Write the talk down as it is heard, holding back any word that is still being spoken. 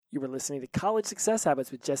You were listening to College Success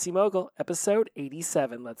Habits with Jesse Mogul, episode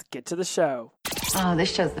 87. Let's get to the show. Oh,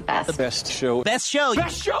 this show's the best. The best show. Best show.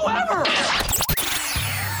 Best show ever!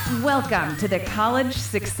 Welcome to the College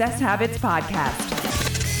Success Habits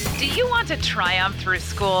Podcast. Do you want to triumph through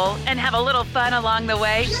school and have a little fun along the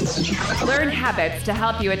way? Learn habits to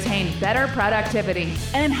help you attain better productivity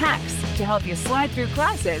And hacks to help you slide through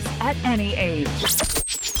classes at any age.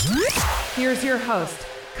 Here's your host,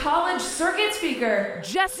 college circuit speaker,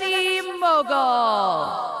 Jesse Mogul.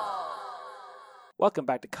 Welcome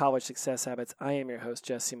back to College Success Habits. I am your host,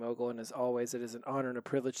 Jesse Mogul, and as always, it is an honor and a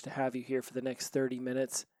privilege to have you here for the next 30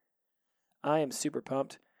 minutes. I am super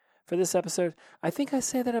pumped for this episode. I think I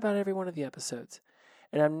say that about every one of the episodes,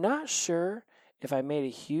 and I'm not sure if I made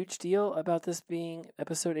a huge deal about this being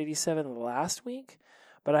episode 87 last week,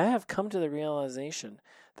 but I have come to the realization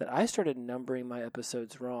that I started numbering my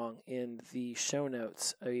episodes wrong in the show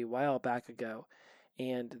notes a while back ago,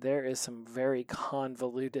 and there is some very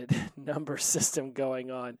convoluted number system going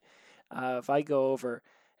on. If I go over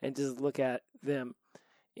and just look at them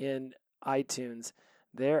in iTunes,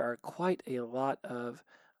 there are quite a lot of,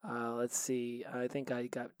 let's see, I think I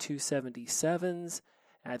got 277s.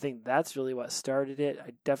 And I think that's really what started it.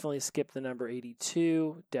 I definitely skipped the number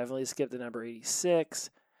 82, definitely skipped the number 86.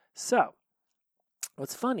 So,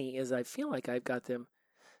 what's funny is I feel like I've got them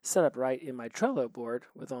set up right in my Trello board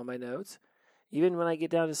with all my notes. Even when I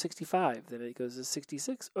get down to 65, then it goes to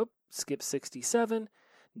 66. Skip 67.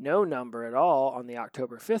 No number at all on the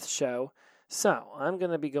October 5th show. So, I'm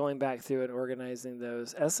going to be going back through and organizing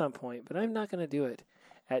those at some point, but I'm not going to do it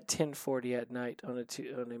at 10:40 at night on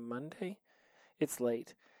a Monday. It's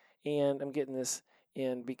late, and I'm getting this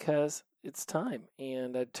in because it's time,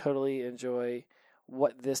 and I totally enjoy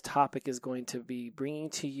what this topic is going to be bringing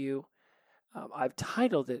to you. I've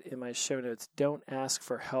titled it in my show notes, Don't Ask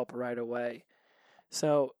for Help Right Away.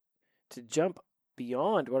 So to jump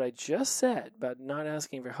beyond what I just said about not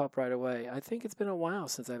asking for help right away, I think it's been a while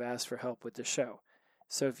since I've asked for help with the show.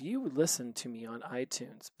 So if you listen to me on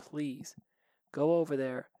iTunes, please go over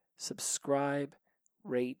there, subscribe,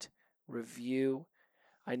 rate, review.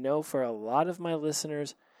 I know for a lot of my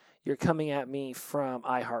listeners, you're coming at me from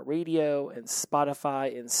iHeartRadio and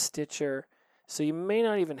Spotify and Stitcher, so you may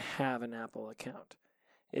not even have an Apple account.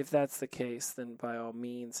 If that's the case, then by all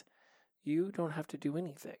means, you don't have to do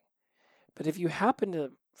anything. But if you happen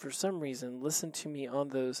to, for some reason, listen to me on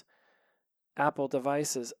those Apple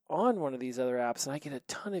devices on one of these other apps, and I get a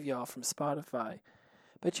ton of y'all from Spotify,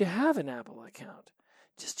 but you have an Apple account,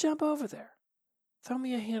 just jump over there. Throw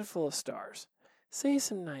me a handful of stars. Say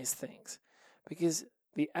some nice things, because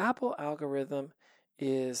the Apple algorithm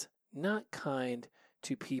is not kind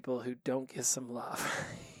to people who don't get some love.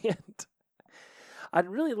 And I'd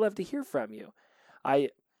really love to hear from you. I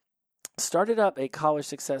started up a College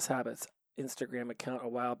Success Habits Instagram account a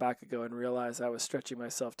while back ago and realized I was stretching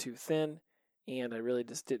myself too thin, and I really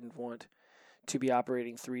just didn't want to be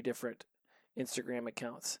operating 3 different Instagram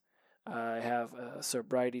accounts. I have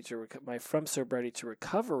my From Sobriety to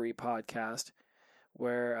Recovery podcast,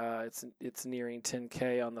 where it's nearing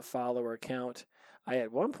 10K on the follower count. I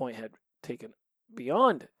at one point had taken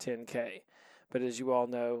beyond 10K, but as you all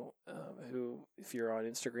know, if you're on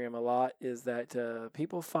Instagram a lot, is that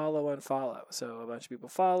people follow unfollow. So a bunch of people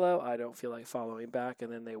follow, I don't feel like following back,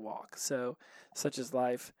 and then they walk. So such is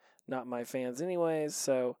life. Not my fans anyways.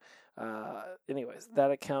 So anyways,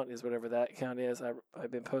 that account is whatever that account is. I've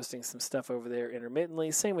been posting some stuff over there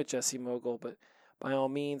intermittently. Same with Jesse Mogul, but by all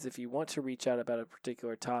means, if you want to reach out about a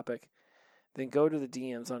particular topic, then go to the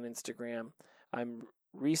DMs on Instagram. I'm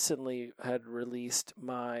recently had released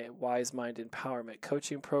my Wise Mind Empowerment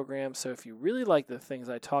coaching program. So if you really like the things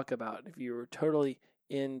I talk about, if you were totally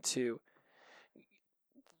into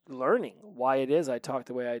learning why it is I talk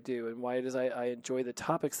the way I do and why it is I enjoy the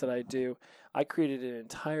topics that I do, I created an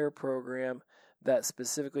entire program that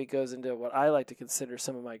specifically goes into what I like to consider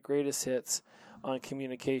some of my greatest hits on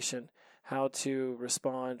communication, how to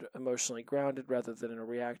respond emotionally grounded rather than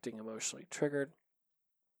reacting emotionally triggered,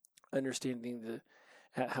 understanding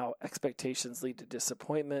how expectations lead to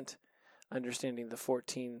disappointment, understanding the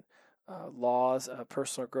 14 laws of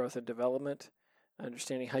personal growth and development,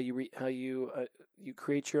 understanding how you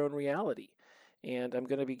create your own reality. And I'm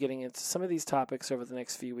going to be getting into some of these topics over the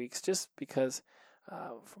next few weeks just because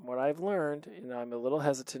from what I've learned, I'm a little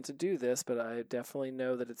hesitant to do this, but I definitely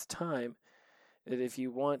know that it's time that if you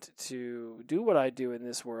want to do what I do in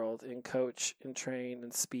this world and coach and train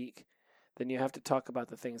and speak, then you have to talk about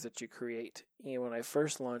the things that you create. And when I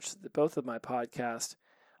first launched both of my podcasts,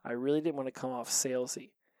 I really didn't want to come off salesy.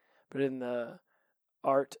 But in the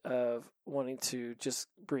art of wanting to just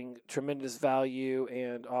bring tremendous value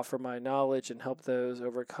and offer my knowledge and help those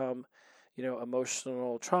overcome,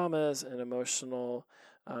 emotional traumas and emotional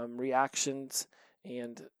reactions,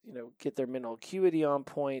 and get their mental acuity on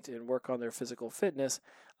point and work on their physical fitness.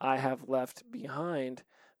 I have left behind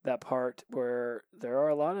that part where there are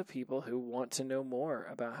a lot of people who want to know more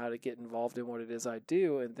about how to get involved in what it is I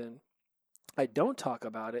do, and then I don't talk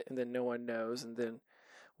about it, and then no one knows, and then,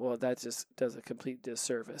 well, that just does a complete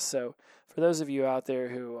disservice. So for those of you out there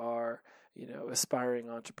who are, aspiring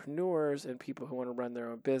entrepreneurs and people who want to run their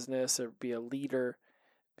own business or be a leader,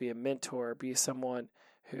 be a mentor, be someone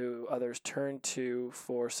who others turn to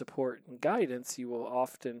for support and guidance, you will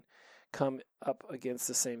often come up against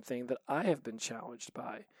the same thing that I have been challenged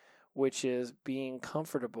by, which is being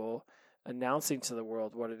comfortable announcing to the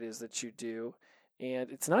world what it is that you do. And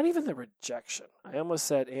it's not even the rejection. I almost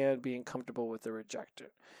said, and being comfortable with the rejection.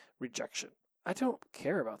 I don't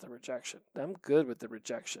care about the rejection. I'm good with the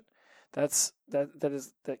rejection.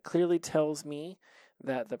 That clearly tells me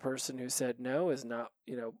that the person who said no is not,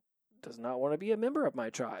 does not want to be a member of my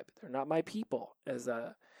tribe. They're not my people, as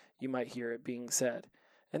you might hear it being said.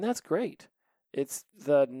 And that's great. It's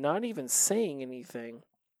the not even saying anything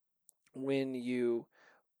when you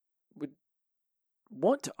would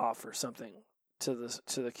want to offer something to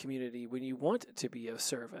the community, when you want to be of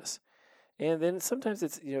service. And then sometimes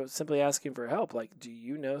it's, simply asking for help. Like, do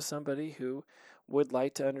you know somebody who would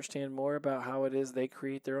like to understand more about how it is they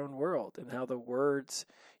create their own world and how the words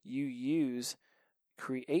you use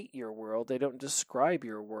create your world? They don't describe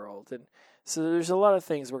your world. And so there's a lot of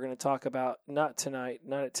things we're going to talk about, not tonight,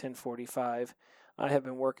 not at 10:45. I have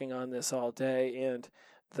been working on this all day, and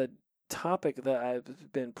the topic that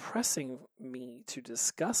I've been pressing me to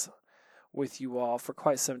discuss with you all for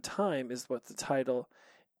quite some time is what the title,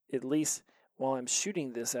 at least while I'm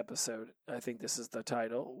shooting this episode, I think this is the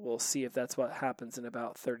title. We'll see if that's what happens in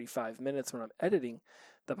about 35 minutes when I'm editing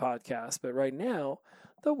the podcast. But right now,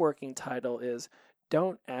 the working title is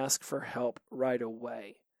Don't Ask for Help Right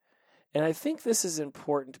Away. And I think this is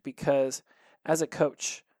important because as a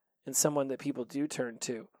coach and someone that people do turn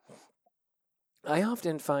to, I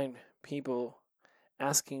often find people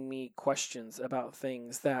asking me questions about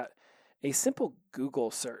things that a simple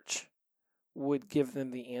Google search would give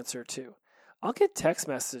them the answer to. I'll get text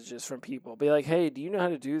messages from people, be like, hey, do you know how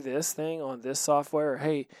to do this thing on this software? Or,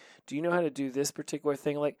 hey, do you know how to do this particular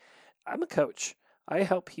thing? Like, I'm a coach. I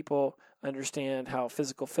help people understand how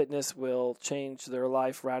physical fitness will change their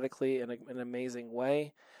life radically in an amazing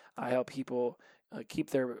way. I help people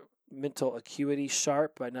keep their mental acuity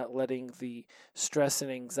sharp by not letting the stress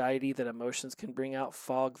and anxiety that emotions can bring out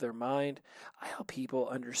fog their mind. I help people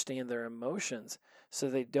understand their emotions so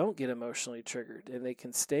they don't get emotionally triggered and they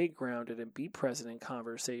can stay grounded and be present in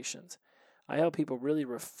conversations. I help people really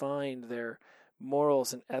refine their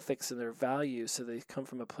morals and ethics and their values so they come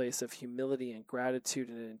from a place of humility and gratitude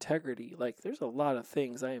and integrity. Like, there's a lot of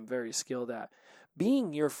things I am very skilled at.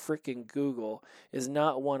 Being your freaking Google is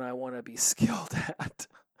not one I want to be skilled at.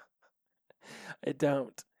 I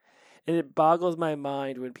don't. And it boggles my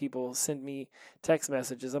mind when people send me text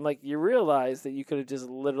messages. I'm like, you realize that you could have just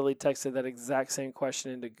literally texted that exact same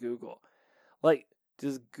question into Google. Like,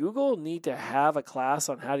 does Google need to have a class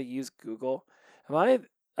on how to use Google?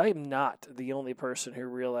 I'm not the only person who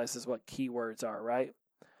realizes what keywords are, right?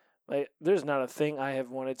 Like, there's not a thing I have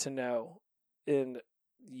wanted to know in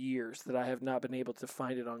years that I have not been able to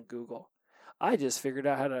find it on Google. I just figured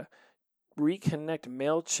out how to reconnect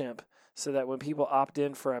MailChimp so that when people opt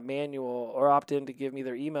in for a manual or opt in to give me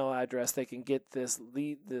their email address, they can get this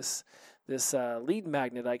lead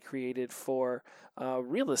magnet I created for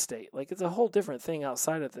real estate. Like, it's a whole different thing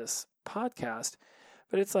outside of this podcast.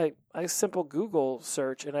 But it's like a simple Google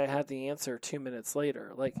search, and I had the answer 2 minutes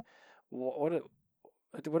later. Like, what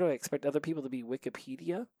do I expect other people to be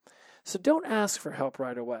Wikipedia? So don't ask for help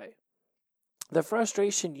right away. The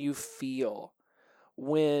frustration you feel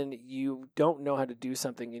when you don't know how to do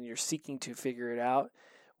something and you're seeking to figure it out,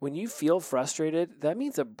 when you feel frustrated, that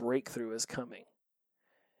means a breakthrough is coming.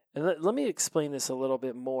 And let me explain this a little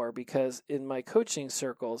bit more, because in my coaching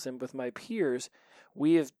circles and with my peers,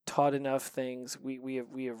 we have taught enough things. We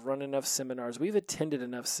have run enough seminars. We've attended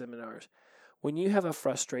enough seminars. When you have a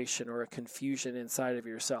frustration or a confusion inside of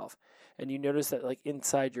yourself, and you notice that, like,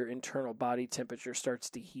 inside your internal body temperature starts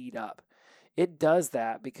to heat up, it does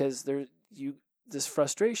that because this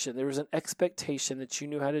frustration, there was an expectation that you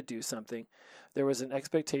knew how to do something. There was an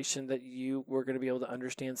expectation that you were going to be able to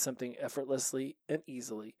understand something effortlessly and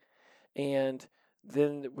easily. And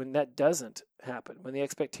then when that doesn't happen, when the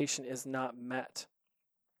expectation is not met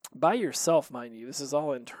by yourself, mind you, this is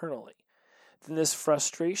all internally, then this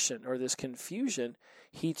frustration or this confusion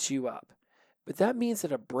heats you up. But that means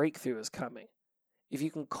that a breakthrough is coming. If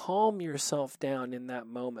you can calm yourself down in that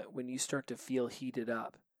moment when you start to feel heated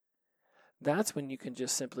up, that's when you can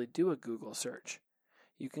just simply do a Google search.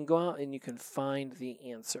 You can go out and you can find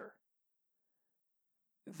the answer.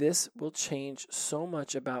 This will change so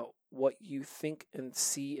much about what you think and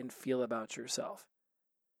see and feel about yourself.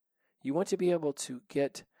 You want to be able to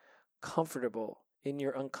get comfortable in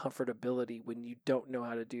your uncomfortability when you don't know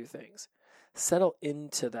how to do things. Settle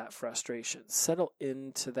into that frustration. Settle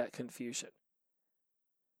into that confusion.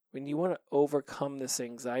 When you want to overcome this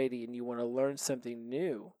anxiety and you want to learn something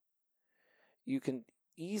new, you can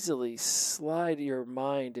easily slide your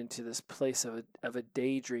mind into this place of a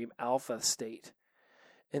daydream alpha state.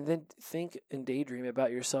 And then think and daydream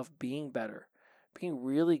about yourself being better, being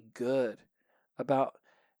really good, about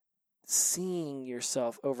seeing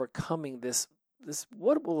yourself overcoming this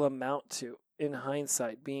what will amount to, in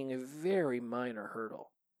hindsight, being a very minor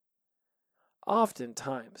hurdle.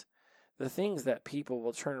 Oftentimes, the things that people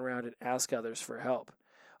will turn around and ask others for help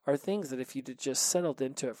are things that if you just settled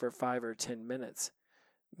into it for 5 or 10 minutes,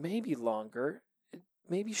 maybe longer,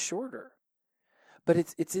 maybe shorter. But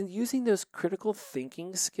it's in using those critical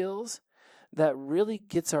thinking skills that really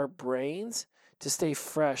gets our brains to stay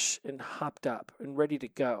fresh and hopped up and ready to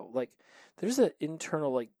go. Like, there's an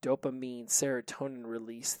internal dopamine, serotonin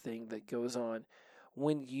release thing that goes on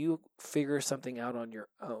when you figure something out on your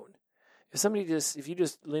own. If you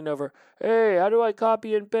just lean over, hey, how do I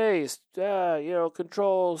copy and paste?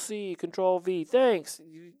 Control C, Control V, thanks.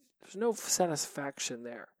 There's no satisfaction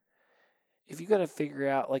there. If you got to figure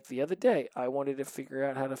out, like the other day, I wanted to figure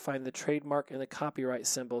out how to find the trademark and the copyright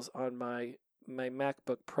symbols on my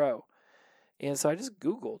MacBook Pro. And so I just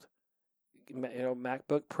Googled,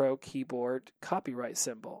 MacBook Pro keyboard copyright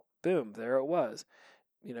symbol. Boom, there it was.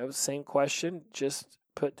 Same question, just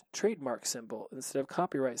put trademark symbol instead of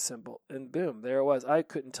copyright symbol. And boom, there it was. I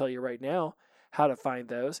couldn't tell you right now how to find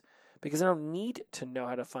those because I don't need to know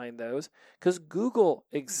how to find those because Google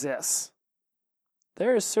exists.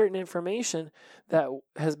 There is certain information that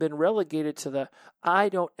has been relegated to the I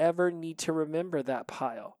don't ever need to remember that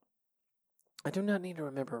pile. I do not need to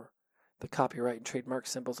remember the copyright and trademark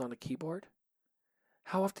symbols on a keyboard.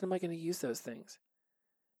 How often am I going to use those things?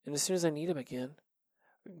 And as soon as I need them again,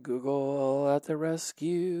 Google at the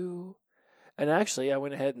rescue. And actually, I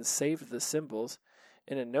went ahead and saved the symbols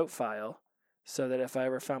in a note file so that if I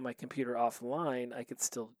ever found my computer offline, I could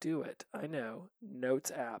still do it. I know,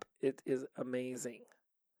 Notes app, it is amazing.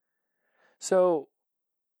 So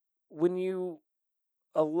when you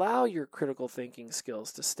allow your critical thinking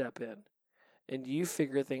skills to step in and you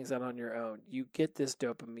figure things out on your own, you get this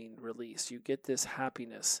dopamine release, you get this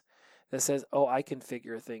happiness that says, oh, I can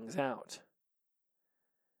figure things out.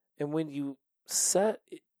 And when you set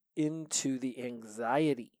into the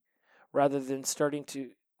anxiety rather than starting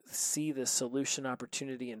to see the solution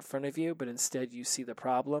opportunity in front of you, but instead you see the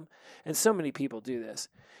problem. And so many people do this.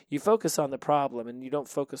 You focus on the problem and you don't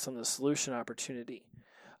focus on the solution opportunity.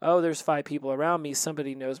 Oh, there's 5 people around me.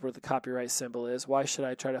 Somebody knows where the copyright symbol is. Why should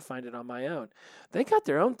I try to find it on my own? They got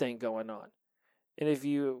their own thing going on. And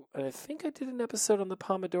I think I did an episode on the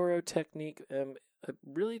Pomodoro technique. I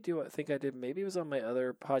really do. I think I did. Maybe it was on my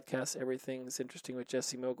other podcast, Everything's Interesting with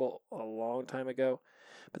Jesse Mogul, a long time ago.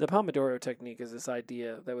 But the Pomodoro technique is this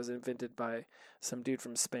idea that was invented by some dude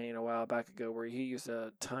from Spain a while back ago where he used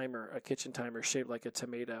a kitchen timer shaped like a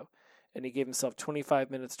tomato. And he gave himself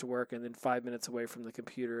 25 minutes to work and then 5 minutes away from the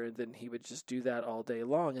computer. And then he would just do that all day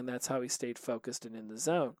long. And that's how he stayed focused and in the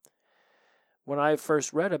zone. When I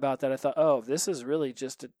first read about that, I thought, oh, this is really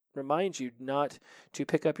just to remind you not to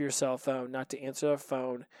pick up your cell phone, not to answer a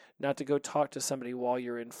phone, not to go talk to somebody while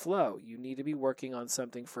you're in flow. You need to be working on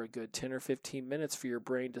something for a good 10 or 15 minutes for your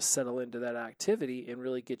brain to settle into that activity and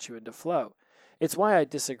really get you into flow. It's why I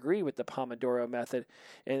disagree with the Pomodoro method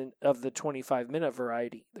and of the 25-minute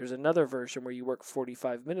variety. There's another version where you work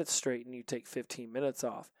 45 minutes straight and you take 15 minutes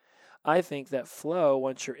off. I think that flow,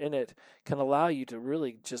 once you're in it, can allow you to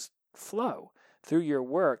really just flow through your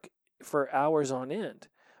work for hours on end.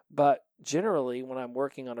 But generally, when I'm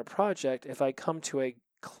working on a project, if I come to a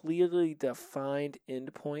clearly defined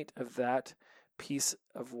endpoint of that piece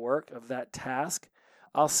of work, of that task,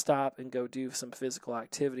 I'll stop and go do some physical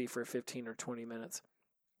activity for 15 or 20 minutes,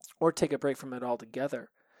 or take a break from it altogether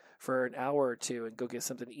for an hour or two and go get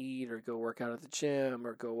something to eat or go work out at the gym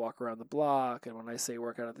or go walk around the block. And when I say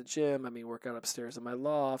work out at the gym, I mean work out upstairs in my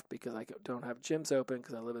loft because I don't have gyms open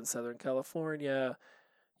because I live in Southern California.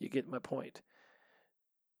 You get my point.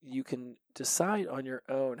 You can decide on your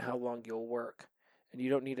own how long you'll work, and you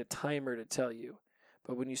don't need a timer to tell you.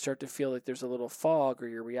 But when you start to feel like there's a little fog or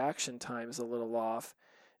your reaction time is a little off,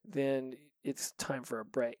 then it's time for a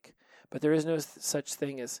break. But there is no such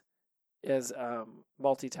thing as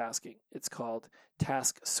multitasking. It's called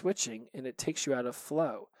task switching, and it takes you out of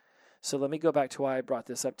flow. So let me go back to why I brought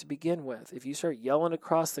this up to begin with. If you start yelling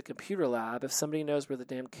across the computer lab, if somebody knows where the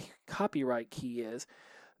damn copyright key is,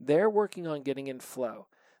 they're working on getting in flow.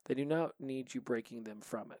 They do not need you breaking them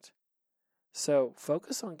from it. So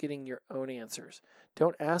focus on getting your own answers.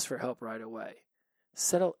 Don't ask for help right away.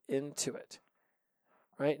 Settle into it.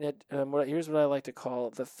 Right? And here's what I like to call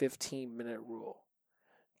the 15-minute rule.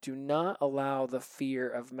 Do not allow the fear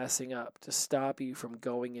of messing up to stop you from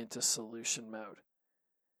going into solution mode.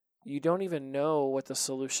 You don't even know what the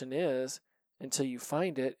solution is until you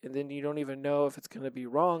find it, and then you don't even know if it's going to be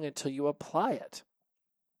wrong until you apply it.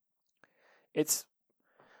 It's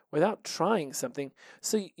without trying something.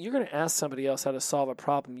 So you're going to ask somebody else how to solve a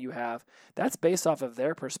problem you have. That's based off of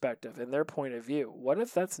their perspective and their point of view. What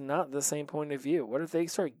if that's not the same point of view? What if they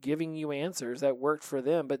start giving you answers that worked for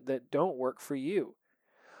them but that don't work for you?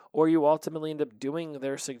 Or you ultimately end up doing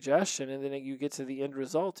their suggestion and then you get to the end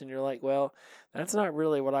result and you're like, well, that's not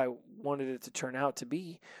really what I wanted it to turn out to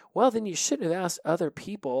be. Well, then you shouldn't have asked other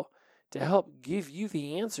people to help give you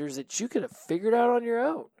the answers that you could have figured out on your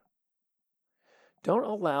own. Don't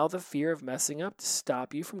allow the fear of messing up to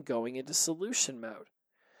stop you from going into solution mode.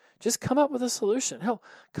 Just come up with a solution. Hell,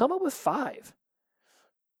 come up with 5.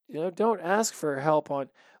 Don't ask for help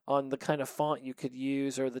on the kind of font you could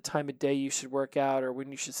use or the time of day you should work out or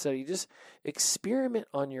when you should study. Just experiment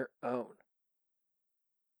on your own.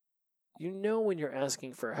 You know when you're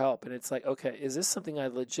asking for help and it's like, okay, is this something I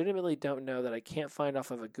legitimately don't know that I can't find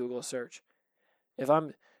off of a Google search? If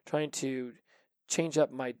I'm trying to change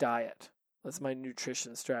up my diet, that's my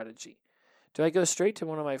nutrition strategy. Do I go straight to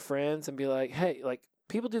one of my friends and be like, hey, like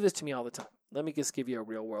people do this to me all the time. Let me just give you a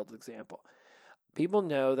real world example. People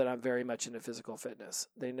know that I'm very much into physical fitness.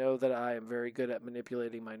 They know that I am very good at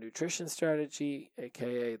manipulating my nutrition strategy,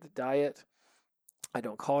 aka the diet. I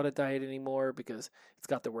don't call it a diet anymore because it's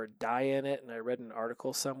got the word die in it. And I read an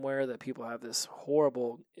article somewhere that people have this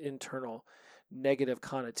horrible internal negative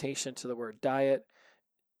connotation to the word diet.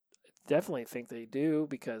 Definitely think they do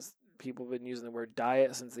because people have been using the word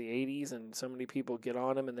diet since the 80s and so many people get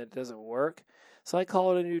on them and it doesn't work. So I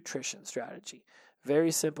call it a nutrition strategy.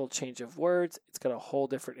 Very simple change of words. It's got a whole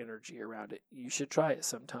different energy around it. You should try it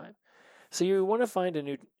sometime. So you want to find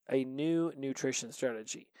a new nutrition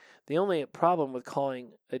strategy. The only problem with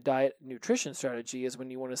calling a diet nutrition strategy is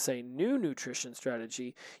when you want to say new nutrition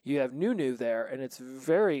strategy, you have new there, and it's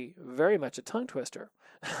very, very much a tongue twister.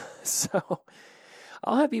 So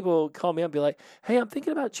I'll have people call me up and be like, hey, I'm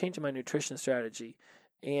thinking about changing my nutrition strategy,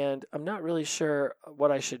 and I'm not really sure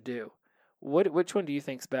what I should do. Which one do you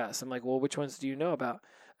think's best? I'm like, well, which ones do you know about?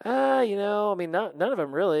 None of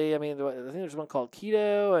them really. I think there's one called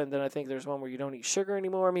keto, and then I think there's one where you don't eat sugar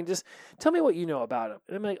anymore. Just tell me what you know about them.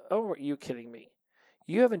 And I'm like, oh, are you kidding me?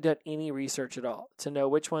 You haven't done any research at all to know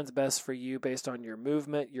which one's best for you based on your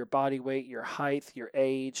movement, your body weight, your height, your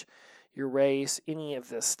age, your race, any of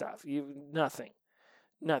this stuff. Nothing.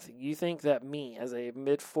 You think that me, as a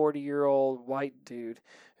mid-40-year-old white dude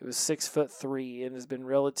who is 6'3" and has been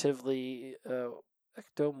relatively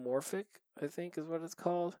ectomorphic, I think is what it's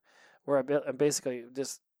called, where I'm basically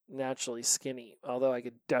just naturally skinny, although I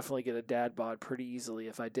could definitely get a dad bod pretty easily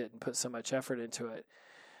if I didn't put so much effort into it.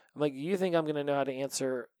 I'm like, you think I'm going to know how to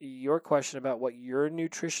answer your question about what your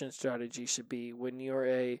nutrition strategy should be when you're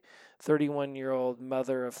a 31-year-old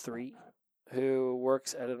mother of 3 who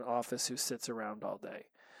works at an office who sits around all day?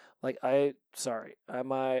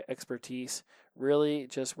 My expertise really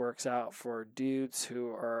just works out for dudes who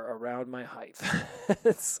are around my height.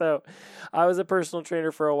 So I was a personal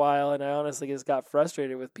trainer for a while, and I honestly just got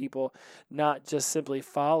frustrated with people not just simply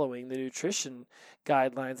following the nutrition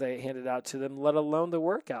guidelines I handed out to them, let alone the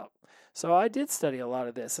workout. So I did study a lot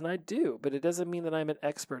of this, and I do, but it doesn't mean that I'm an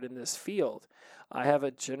expert in this field. I have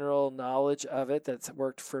a general knowledge of it that's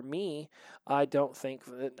worked for me. I don't think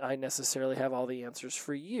that I necessarily have all the answers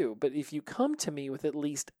for you. But if you come to me with at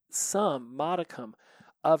least some modicum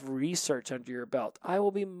of research under your belt, I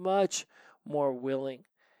will be much more willing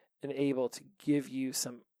and able to give you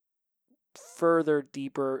some further,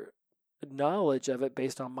 deeper knowledge of it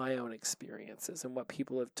based on my own experiences and what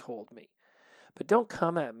people have told me. But don't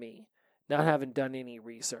come at me not having done any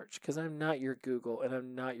research, because I'm not your Google and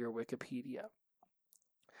I'm not your Wikipedia.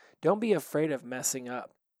 Don't be afraid of messing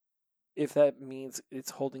up if that means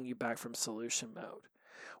it's holding you back from solution mode.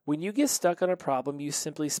 When you get stuck on a problem, you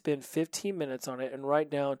simply spend 15 minutes on it and write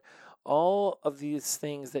down all of these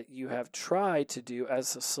things that you have tried to do as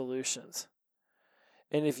solutions.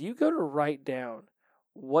 And if you go to write down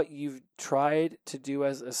what you've tried to do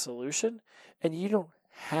as a solution and you don't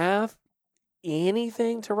have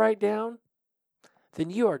anything to write down, then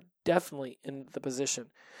you are definitely in the position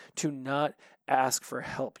to not ask for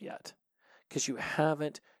help yet because you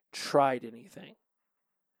haven't tried anything.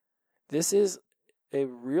 This is a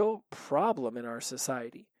real problem in our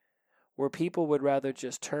society where people would rather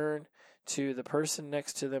just turn to the person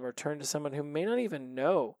next to them or turn to someone who may not even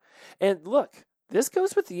know. And look, this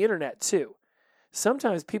goes with the internet too.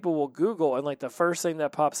 Sometimes people will Google and like the first thing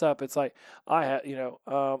that pops up, it's like, I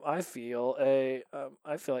feel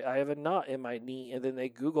like I have a knot in my knee, and then they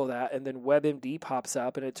Google that, and then WebMD pops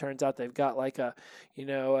up, and it turns out they've got like an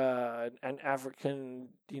African,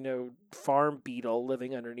 farm beetle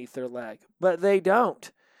living underneath their leg, but they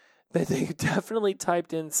don't. But they definitely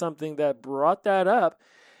typed in something that brought that up.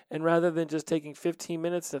 And rather than just taking 15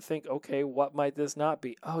 minutes to think, okay, what might this not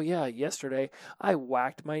be? Oh, yeah, yesterday I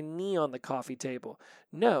whacked my knee on the coffee table.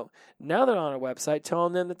 No, now they're on a website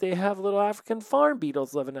telling them that they have little African farm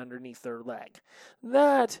beetles living underneath their leg.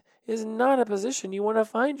 That is not a position you want to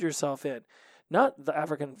find yourself in. Not the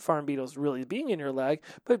African farm beetles really being in your leg,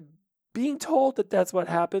 but being told that that's what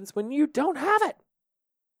happens when you don't have it.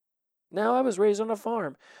 Now, I was raised on a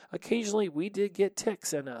farm. Occasionally, we did get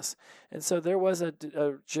ticks in us. And so there was a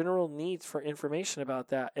general need for information about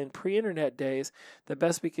that. In pre-internet days, the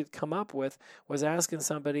best we could come up with was asking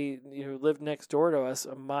somebody who lived next door to us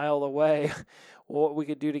a mile away what we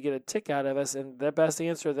could do to get a tick out of us. And the best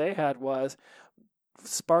answer they had was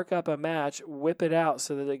spark up a match, whip it out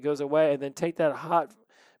so that it goes away, and then take that hot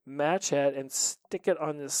match head and stick it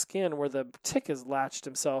on the skin where the tick has latched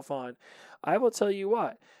himself on. I will tell you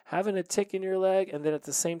what, having a tick in your leg and then at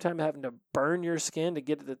the same time having to burn your skin to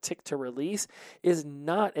get the tick to release is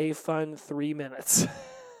not a fun 3 minutes.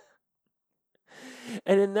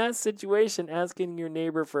 And in that situation, asking your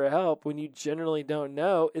neighbor for help when you generally don't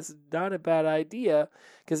know is not a bad idea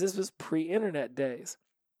because this was pre-internet days.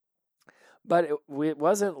 But it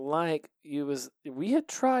wasn't like we had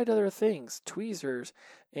tried other things, tweezers,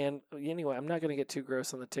 and anyway, I'm not going to get too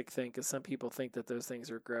gross on the tick thing because some people think that those things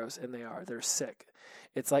are gross, and they are. They're sick.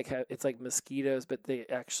 It's like mosquitoes, but they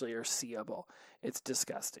actually are seeable. It's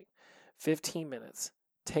disgusting. 15 minutes.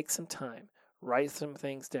 Take some time. Write some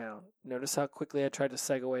things down. Notice how quickly I tried to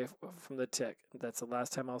segue from the tick. That's the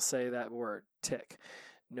last time I'll say that word, tick.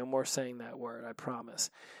 No more saying that word, I promise.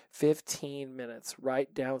 15 minutes.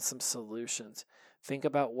 Write down some solutions. Think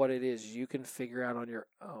about what it is you can figure out on your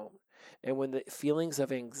own. And when the feelings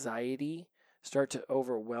of anxiety start to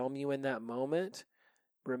overwhelm you in that moment,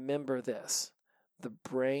 remember this. The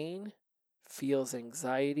brain feels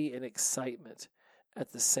anxiety and excitement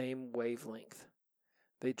at the same wavelength.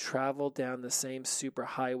 They travel down the same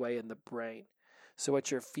superhighway in the brain. So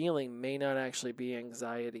what you're feeling may not actually be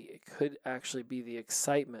anxiety. It could actually be the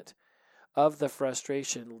excitement of the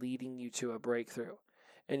frustration leading you to a breakthrough.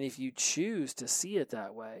 And if you choose to see it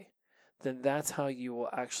that way, then that's how you will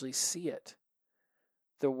actually see it.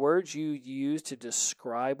 The words you use to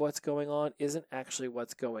describe what's going on isn't actually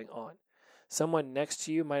what's going on. Someone next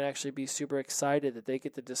to you might actually be super excited that they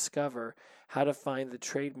get to discover how to find the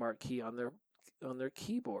trademark key on their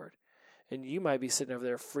keyboard. And you might be sitting over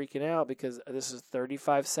there freaking out because this is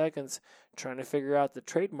 35 seconds trying to figure out the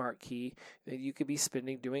trademark key that you could be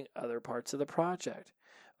spending doing other parts of the project.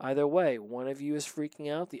 Either way, one of you is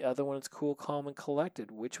freaking out, the other one is cool, calm, and collected.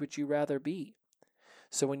 Which would you rather be?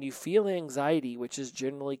 So when you feel anxiety, which is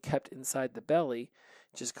generally kept inside the belly,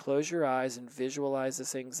 just close your eyes and visualize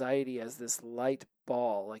this anxiety as this light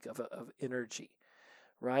ball, like of energy,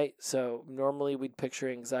 right? So normally we'd picture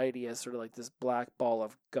anxiety as sort of like this black ball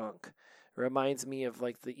of gunk. It reminds me of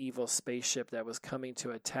like the evil spaceship that was coming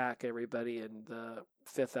to attack everybody in the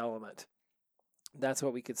Fifth Element. That's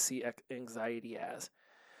what we could see anxiety as.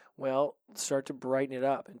 Well, start to brighten it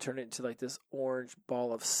up and turn it into like this orange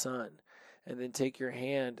ball of sun. And then take your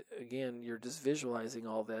hand, again, you're just visualizing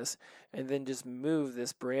all this, and then just move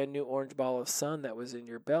this brand new orange ball of sun that was in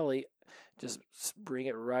your belly, just bring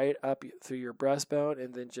it right up through your breastbone,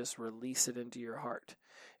 and then just release it into your heart.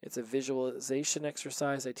 It's a visualization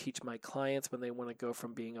exercise I teach my clients when they want to go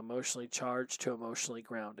from being emotionally charged to emotionally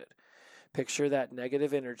grounded. Picture that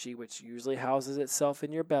negative energy, which usually houses itself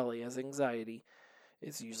in your belly as anxiety.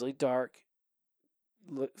 It's usually dark.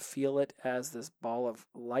 Feel it as this ball of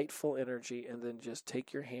lightful energy, and then just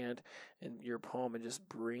take your hand and your palm and just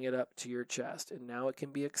bring it up to your chest. And now it can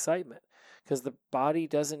be excitement because the body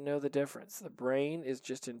doesn't know the difference. The brain is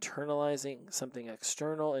just internalizing something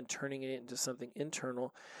external and turning it into something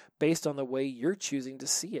internal based on the way you're choosing to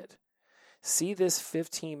see it. See this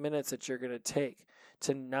 15 minutes that you're going to take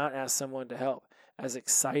to not ask someone to help as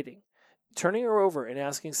exciting. Turning her over and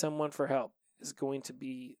asking someone for help is going to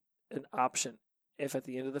be an option if at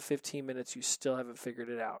the end of the 15 minutes you still haven't figured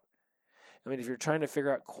it out. I mean, if you're trying to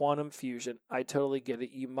figure out quantum fusion, I totally get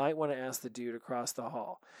it. You might want to ask the dude across the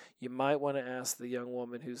hall. You might want to ask the young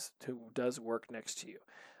woman who does work next to you.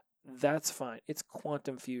 That's fine. It's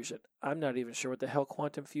quantum fusion. I'm not even sure what the hell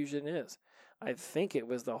quantum fusion is. I think it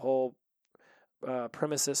was the whole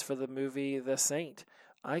premises for the movie The Saint.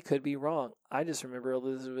 I could be wrong. I just remember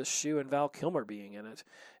Elizabeth Shue and Val Kilmer being in it,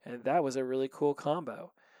 and that was a really cool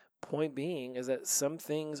combo. Point being is that some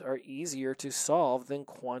things are easier to solve than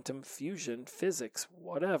quantum fusion, physics,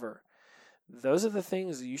 whatever. Those are the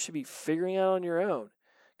things you should be figuring out on your own,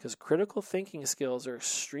 because critical thinking skills are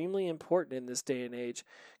extremely important in this day and age,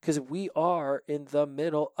 because we are in the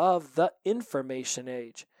middle of the information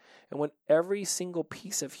age. And when every single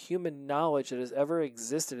piece of human knowledge that has ever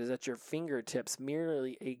existed is at your fingertips,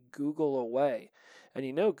 merely a Google away. And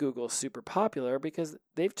you know Google's super popular because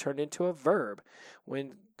they've turned into a verb.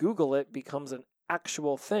 When Google it becomes an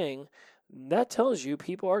actual thing, that tells you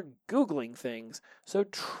people are Googling things. So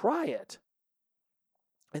try it.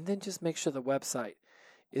 And then just make sure the website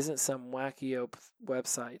isn't some wacky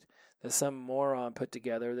website that some moron put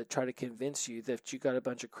together that try to convince you that you got a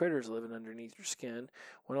bunch of critters living underneath your skin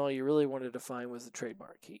when all you really wanted to find was the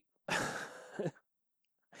trademark key.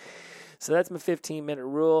 So that's my 15-minute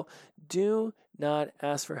rule. Do not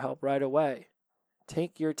ask for help right away.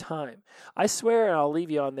 Take your time. I swear, and I'll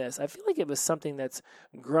leave you on this, I feel like it was something that's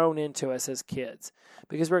grown into us as kids.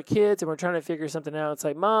 Because we're kids and we're trying to figure something out. It's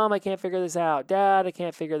like, Mom, I can't figure this out. Dad, I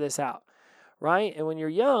can't figure this out. Right? And when you're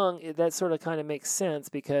young, that sort of kind of makes sense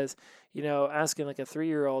because, asking like a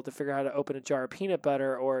 3-year-old to figure out how to open a jar of peanut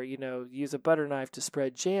butter or, use a butter knife to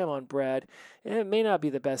spread jam on bread, it may not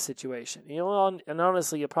be the best situation. And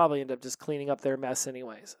honestly, you'll probably end up just cleaning up their mess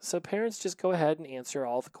anyways. So parents just go ahead and answer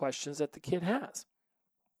all the questions that the kid has.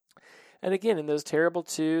 And again, in those terrible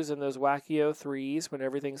 2s and those wacky-o 3s, when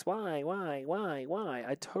everything's why,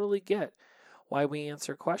 I totally get why we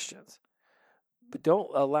answer questions. But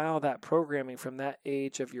don't allow that programming from that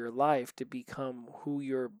age of your life to become who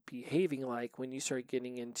you're behaving like when you start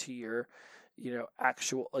getting into your,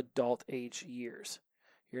 actual adult age years.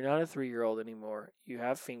 You're not a 3-year-old anymore. You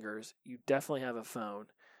have fingers. You definitely have a phone.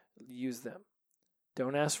 Use them.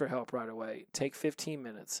 Don't ask for help right away. Take 15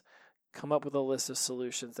 minutes. Come up with a list of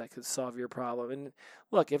solutions that could solve your problem. And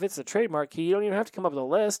look, if it's a trademark key, you don't even have to come up with a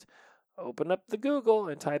list. Open up the Google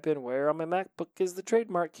and type in where on my MacBook is the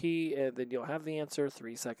trademark key, and then you'll have the answer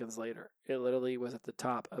 3 seconds later. It literally was at the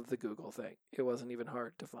top of the Google thing. It wasn't even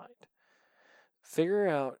hard to find. Figure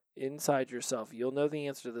out inside yourself, you'll know the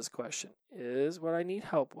answer to this question. Is what I need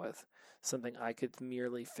help with something I could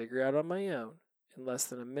merely figure out on my own in less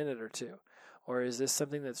than a minute or two? Or is this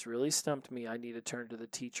something that's really stumped me I need to turn to the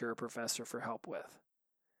teacher or professor for help with?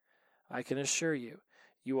 I can assure you,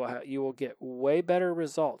 you will get way better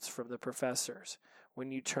results from the professors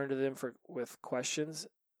when you turn to them with questions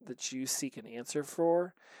that you seek an answer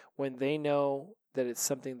for when they know that it's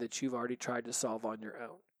something that you've already tried to solve on your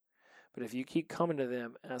own. But if you keep coming to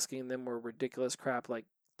them, asking them more ridiculous crap like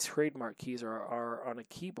trademark keys are on a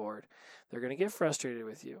keyboard, they're going to get frustrated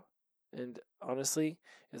with you. And honestly,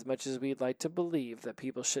 as much as we'd like to believe that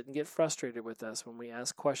people shouldn't get frustrated with us when we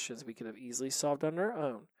ask questions we could have easily solved on our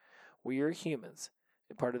own, we are humans.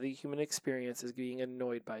 And part of the human experience is being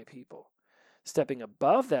annoyed by people. Stepping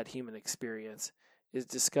above that human experience is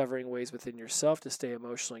discovering ways within yourself to stay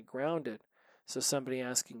emotionally grounded so somebody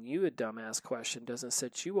asking you a dumbass question doesn't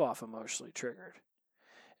set you off emotionally triggered.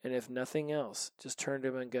 And if nothing else, just turn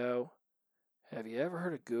to them and go, have you ever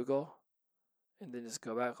heard of Google? And then just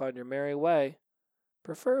go back on your merry way,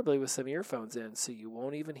 preferably with some earphones in so you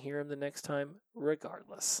won't even hear them the next time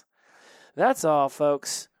regardless. That's all,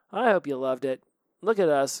 folks. I hope you loved it. Look at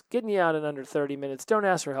us, getting you out in under 30 minutes. Don't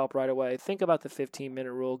ask for help right away. Think about the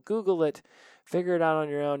 15-minute rule. Google it. Figure it out on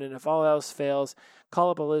your own. And if all else fails,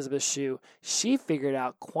 call up Elizabeth Shue. She figured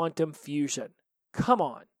out quantum fusion. Come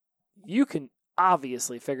on. You can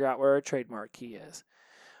obviously figure out where a trademark key is.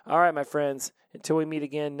 All right, my friends. Until we meet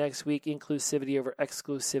again next week, inclusivity over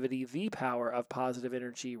exclusivity, the power of positive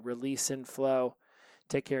energy, release and flow.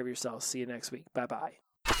 Take care of yourselves. See you next week. Bye-bye.